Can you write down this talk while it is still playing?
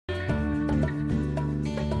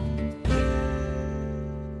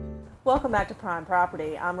Welcome back to Prime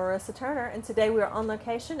Property. I'm Marissa Turner, and today we are on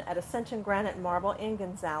location at Ascension Granite Marble in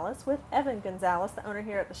Gonzales with Evan Gonzales, the owner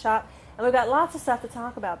here at the shop. And we've got lots of stuff to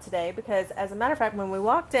talk about today because, as a matter of fact, when we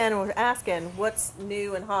walked in and we were asking what's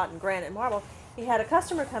new and hot in granite marble, he had a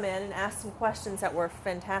customer come in and ask some questions that were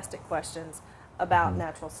fantastic questions about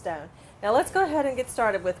natural stone. Now let's go ahead and get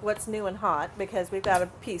started with what's new and hot because we've got a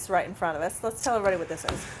piece right in front of us. Let's tell everybody what this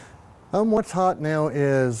is. What's hot now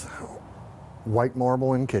is white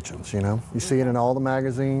marble in kitchens, you know. You see it in all the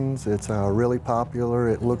magazines. It's really popular.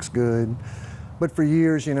 It looks good. But for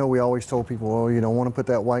years, you know, we always told people, oh, you don't want to put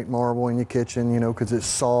that white marble in your kitchen, you know, because it's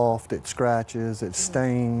soft, it scratches, it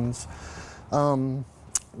stains.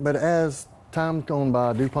 But as time's gone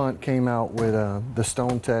by, DuPont came out with the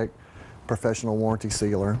Stone Tech Professional Warranty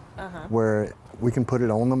Sealer, where we can put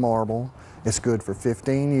it on the marble. It's good for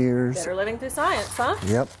 15 years. Better living through science, huh?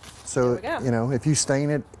 Yep. So, you know, if you stain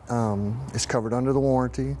it, it's covered under the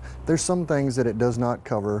warranty. There's some things that it does not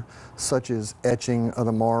cover, such as etching of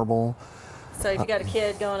the marble. So if you got a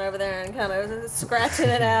kid going over there and kind of scratching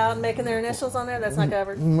it out and making their initials on there, that's not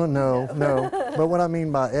covered? No. But what I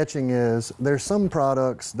mean by etching is there's some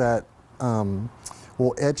products that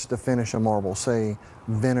will etch the finish of marble, say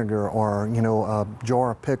vinegar or, you know, a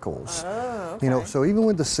jar of pickles. Oh, okay. You know, so even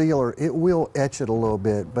with the sealer, it will etch it a little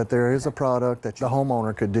bit, but there is a product that the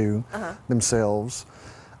homeowner could do themselves.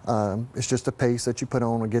 It's just a paste that you put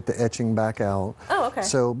on to get the etching back out. Oh, okay.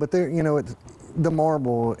 So, but there, you know, the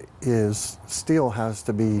marble still has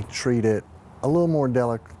to be treated a little more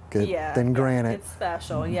delicate than granite. It's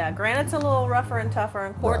special. Yeah, granite's a little rougher and tougher,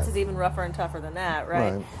 and quartz is even rougher and tougher than that,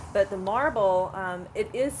 right? But the marble, it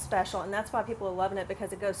is special, and that's why people are loving it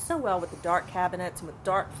because it goes so well with the dark cabinets and with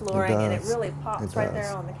dark flooring, and it really pops right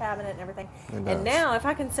there on the cabinet and everything. And now, if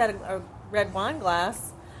I can set a red wine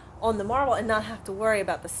glass on the marble and not have to worry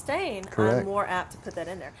about the stain, I'm more apt to put that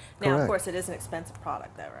in there. Now, of course, it is an expensive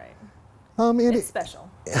product, though, right? It's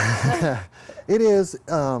special. It is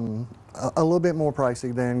a little bit more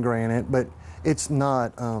pricey than granite, but it's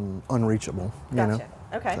not unreachable. Gotcha. You know?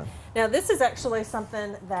 Okay. So. Now this is actually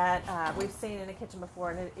something that we've seen in a kitchen before,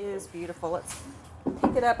 and it is beautiful. Let's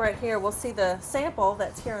pick it up right here. We'll see the sample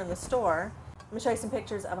that's here in the store. I'm going to show you some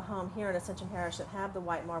pictures of a home here in Ascension Parish that have the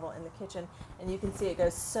white marble in the kitchen, and you can see it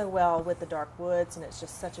goes so well with the dark woods, and it's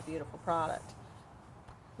just such a beautiful product.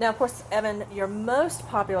 Now, of course, Evan, your most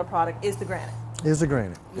popular product is the granite. Is the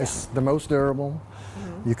granite. Yeah. It's the most durable.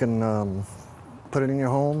 You can put it in your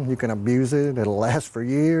home. You can abuse it. It'll last for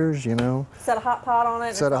years, you know. Set a hot pot on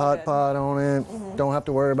it. Set a hot pot on it. Don't have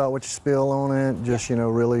to worry about what you spill on it. Just, you know,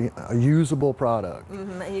 really a usable product.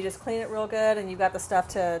 And you just clean it real good, and you've got the stuff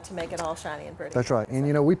to make it all shiny and pretty. That's right. And,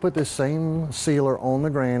 you know, we put this same sealer on the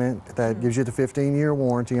granite that gives you the 15-year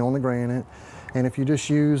warranty on the granite. And if you just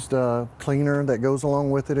use the cleaner that goes along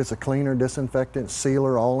with it, it's a cleaner, disinfectant,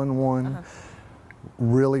 sealer, all in one.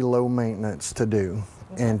 Really low maintenance to do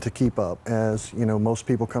and to keep up. As you know, most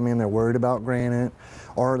people come in, they're worried about granite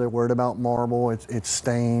or they're worried about marble. It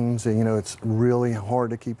stains, and you know, it's really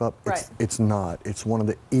hard to keep up. It's not. It's one of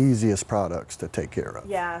the easiest products to take care of.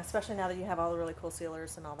 Yeah, especially now that you have all the really cool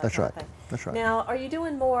sealers and all that That's kind right. of thing. That's right. Now, are you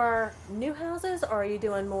doing more new houses or are you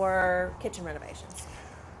doing more kitchen renovations?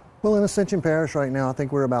 Well, in Ascension Parish right now, I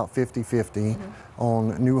think we're about 50-50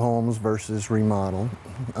 on new homes versus remodel.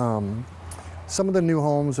 Some of the new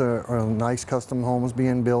homes are nice custom homes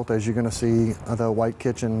being built, as you're going to see the white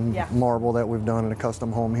kitchen marble that we've done in a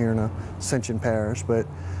custom home here in Ascension Parish. But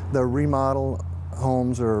the remodel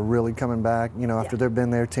homes are really coming back, you know, after they've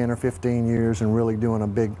been there 10 or 15 years and really doing a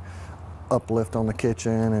big uplift on the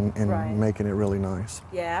kitchen and making it really nice.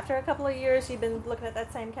 Yeah, after a couple of years, you've been looking at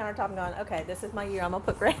that same countertop and going, okay, this is my year, I'm going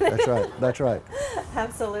to put granite. That's right, that's right.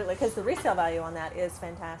 Absolutely, because the resale value on that is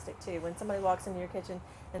fantastic too. When somebody walks into your kitchen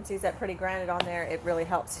and sees that pretty granite on there, it really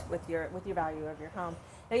helps with your value of your home.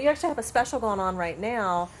 Now, you actually have a special going on right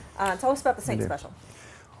now. Tell us about the same special.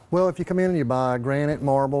 Well, if you come in and you buy granite,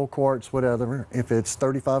 marble, quartz, whatever, if it's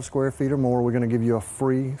 35 square feet or more, we're going to give you a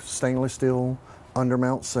free stainless steel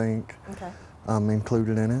undermount sink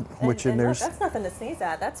included in it. And look, that's nothing to sneeze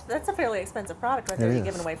at. That's a fairly expensive product right there you're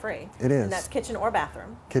giving away free. It is. And that's kitchen or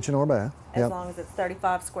bathroom. Kitchen or bath. As long as it's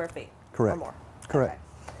 35 square feet or more. Correct.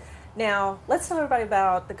 Okay. Now, let's tell everybody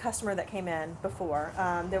about the customer that came in before.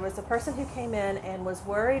 There was a person who came in and was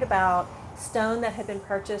worried about stone that had been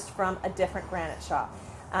purchased from a different granite shop.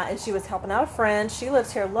 And she was helping out a friend. She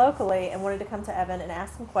lives here locally and wanted to come to Evan and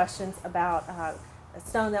ask some questions about a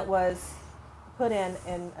stone that was put in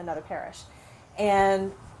another parish.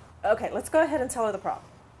 And, okay, let's go ahead and tell her the problem.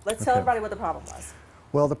 Let's tell everybody what the problem was.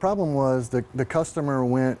 Well, the problem was the customer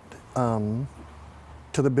went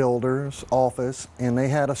to the builder's office, and they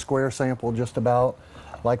had a square sample just about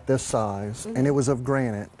like this size, and it was of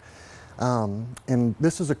granite. And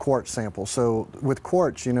this is a quartz sample. So with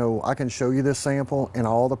quartz, you know, I can show you this sample and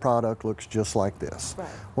all the product looks just like this. Right.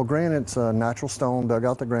 Well, granite's a natural stone dug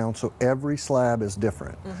out the ground, so every slab is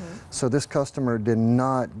different. So this customer did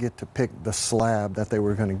not get to pick the slab that they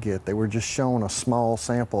were going to get. They were just shown a small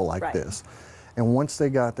sample like Right. this. And once they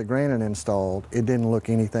got the granite installed, it didn't look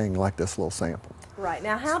anything like this little sample. Right.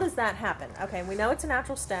 Now, how does that happen? Okay, we know it's a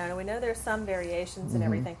natural stone, and we know there's some variations and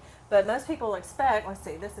everything, but most people expect, let's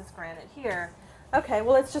see, this is granite here. Okay,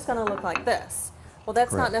 well, it's just going to look like this. Well,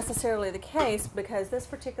 that's not Correct. necessarily the case, because this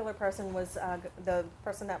particular person was the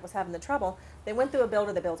person that was having the trouble. They went through a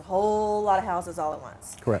builder that built a whole lot of houses all at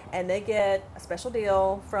once. Correct. And they get a special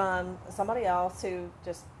deal from somebody else who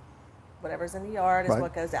just, whatever's in the yard is Right.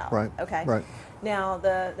 what goes out. Right. Okay. Right. Now,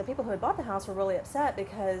 the people who had bought the house were really upset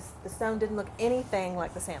because the stone didn't look anything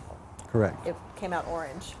like the sample. Correct. It came out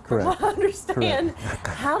orange. Correct. From what I understand.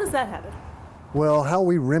 How does that happen? Well, how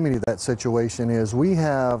we remedy that situation is we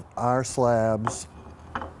have our slabs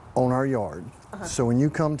on our yard. So when you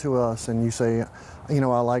come to us and you say, you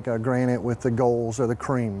know, I like a granite with the golds or the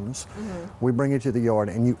creams, we bring it to the yard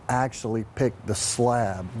and you actually pick the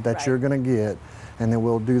slab that Right. you're going to get, and then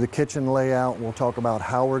we'll do the kitchen layout. We'll talk about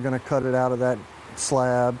how we're going to cut it out of that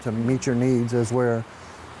slab to meet your needs, as where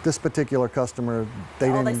this particular customer,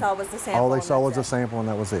 All they saw was the sample. all they and saw was that's a sample, and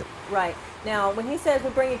that was it. it. Right. Now, when he says we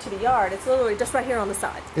bring you to the yard, it's literally just right here on the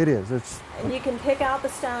side. It is. It's And you can pick out the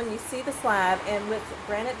stone, you see the slab, and with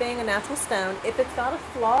granite being a natural stone, if it's got a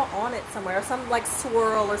flaw on it somewhere, some like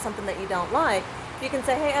swirl or something that you don't like, you can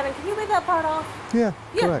say, hey, Evan, can you leave that part off? Yeah,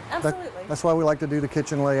 Yeah, correct. absolutely. That's why we like to do the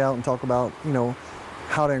kitchen layout and talk about, you know,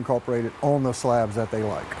 how to incorporate it on the slabs that they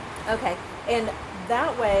like. Okay, and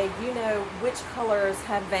that way you know which colors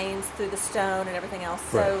have veins through the stone and everything else.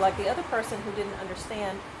 So Right. like the other person who didn't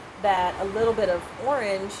understand that a little bit of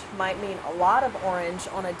orange might mean a lot of orange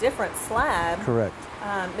on a different slab, Correct.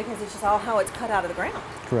 because it's just all how it's cut out of the ground.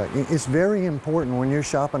 Correct. It's very important when you're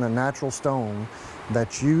shopping a natural stone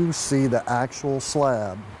that you see the actual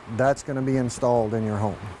slab that's going to be installed in your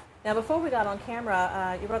home. Now, before we got on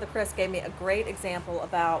camera, your brother Chris gave me a great example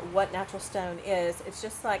about what natural stone is. It's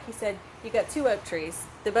just like he said, you got two oak trees.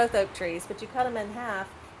 They're both oak trees, but you cut them in half,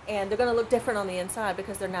 and they're going to look different on the inside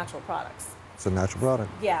because they're natural products. It's a natural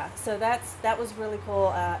product. Yeah, so that was really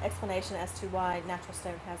cool explanation as to why natural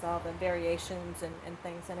stone has all the variations and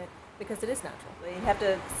things in it, because it is natural. You have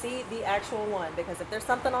to see the actual one, because if there's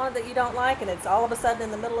something on it that you don't like and it's all of a sudden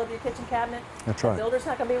in the middle of your kitchen cabinet, That's the right. builder's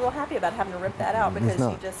not going to be real happy about having to rip that out because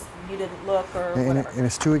not. you didn't look or And whatever. and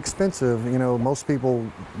it's too expensive. You know, most people,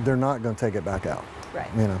 they're not going to take it back out. Right.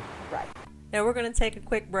 You know. Right. Now we're going to take a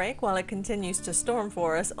quick break while it continues to storm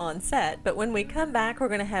for us on set, but when we come back, we're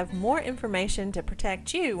going to have more information to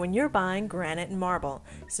protect you when you're buying granite and marble.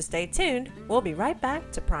 So stay tuned. We'll be right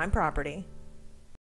back to Prime Property.